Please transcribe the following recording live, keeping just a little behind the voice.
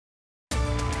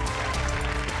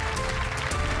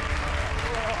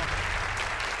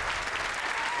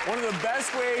One of the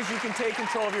best ways you can take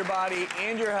control of your body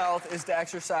and your health is to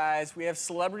exercise. We have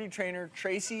celebrity trainer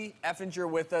Tracy Effinger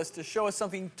with us to show us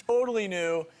something totally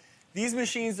new. These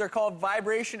machines, they're called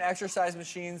vibration exercise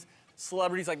machines.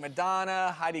 Celebrities like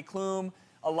Madonna, Heidi Klum,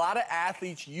 a lot of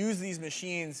athletes use these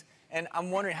machines, and I'm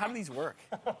wondering, how do these work?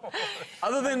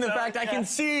 Other than the fact I can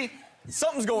see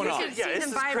something's going on. You can see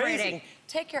them vibrating. Crazy.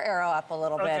 Take your arrow up a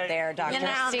little bit there, Dr.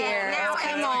 Sears.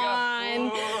 Come on.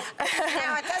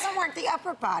 Now, it doesn't work the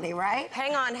upper body, right?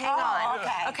 Hang on, hang on.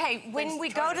 Okay. Okay, when we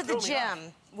go to the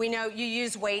gym, we know you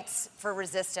use weights for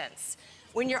resistance.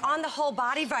 When you're on the whole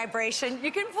body vibration,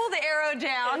 you can pull the arrow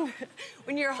down.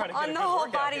 When you're on the whole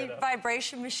body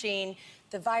vibration machine,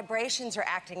 the vibrations are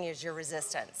acting as your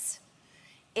resistance.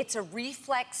 It's a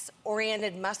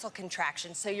reflex-oriented muscle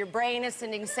contraction. So your brain is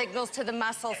sending signals to the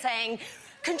muscle saying,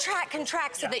 contract,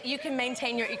 contract, so that you can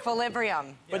maintain your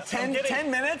equilibrium. But 10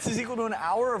 minutes is equal to an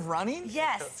hour of running?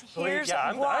 Yes, here's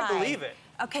why. I believe it.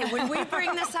 Okay, when we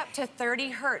bring this up to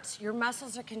 30 hertz, your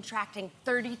muscles are contracting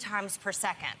 30 times per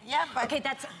second. Yeah, but... Okay,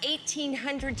 that's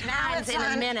 1,800 times in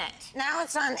a minute. Now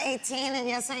it's on 18, and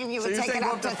you're saying you would take it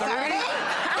up to 30?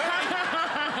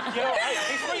 You know,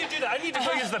 before you do that, I need to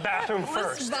go use the bathroom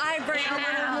first. Let's vibrate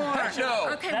now. No.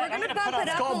 Okay, we're going to bump it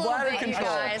up a little bit, you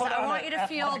guys. I want you to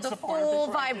feel the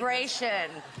full vibration.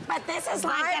 But this is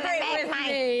not going to make my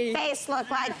face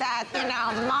look like that, you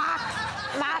know, mock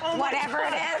whatever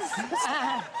it is.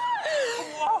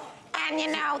 And,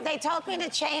 you know, they told me to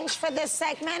change for this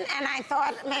segment, and I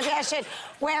thought maybe I should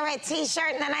wear a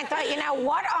T-shirt, and then I thought, you know,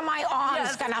 what are my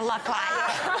arms going to look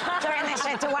like during this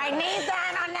show? Do I need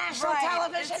that on national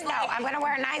television? No, I'm going to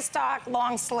wear a nice, dark,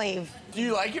 long sleeve. Do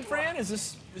you like it, Fran? Is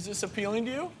this appealing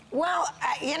to you? Well,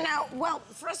 you know,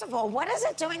 first of all, what is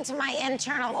it doing to my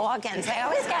internal organs? I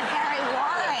always get very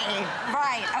worried.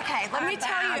 Right, okay, let me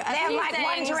tell you They're like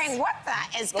wondering what the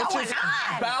is going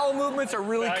on. Bowel movements are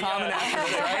really common after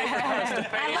this,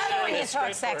 right? I love it when you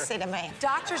talk sexy to me.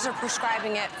 Doctors are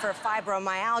prescribing it for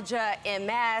fibromyalgia,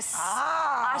 MS,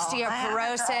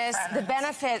 osteoporosis. The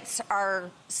benefits are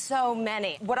so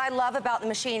many. What I love about the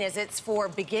machine is it's for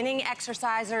beginning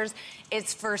exercisers,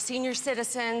 it's for senior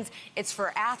citizens, it's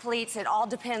for athletes. It all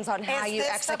depends on how you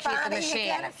execute the machine. You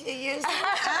get if you use it?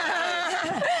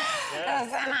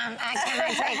 Can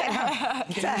I take it?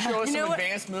 Can you show us some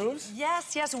advanced moves?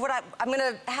 Yes, yes. I'm going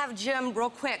to have Jim, real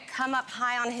quick, come up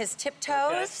high on his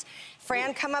tiptoes. Okay.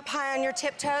 Fran, come up high on your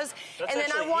tiptoes. That's and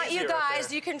then I want you guys,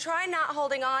 right, you can try not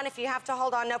holding on. If you have to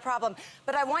hold on, no problem.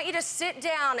 But I want you to sit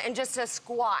down and just a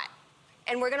squat.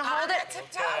 And we're going to hold it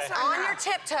on your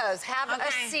tiptoes. Have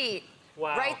a seat.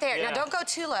 Wow. Right there. Yeah. Now, don't go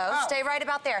too low. Stay right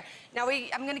about there. Now,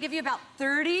 I'm going to give you about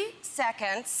 30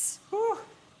 seconds.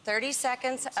 30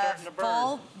 seconds of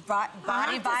full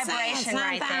body vibration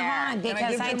right there. Hard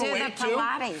because I do the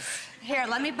Pilates. Here,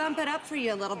 let me bump it up for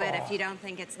you a little bit if you don't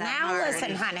think it's that hard. Now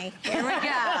listen, honey. Here we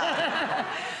go.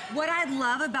 What I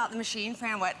love about the machine,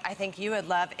 Fran, what I think you would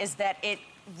love, is that it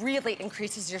really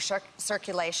increases your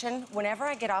circulation. Whenever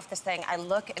I get off this thing, I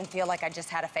look and feel like I just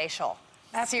had a facial.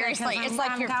 Seriously, it's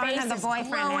like your face is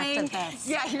glowing.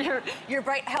 Yeah, you're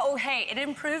bright. Oh, hey, it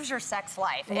improves your sex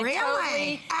life.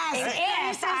 Really?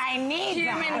 I need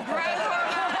human growth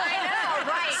hormone. I know,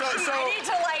 right? I need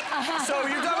to so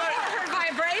you're talking about her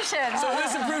vibration. So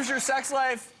this improves your sex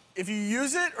life if you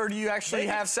use it, or do you actually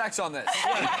have sex on this?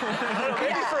 Maybe for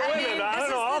women, I don't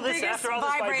know. All this after all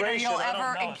this vibration, you'll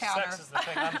ever encounter. Sex is the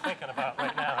thing I'm thinking about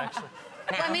right now, actually.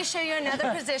 Let me show you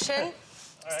another position.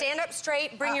 Stand up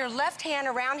straight, bring your left hand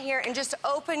around here, and just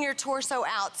open your torso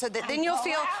out so that then you'll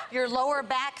feel your lower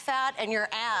back fat and your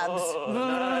abs. Oh,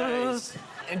 nice.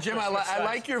 And Jim, I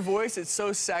like your voice. It's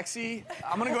so sexy.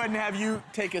 I'm going to go ahead and have you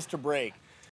take us to break.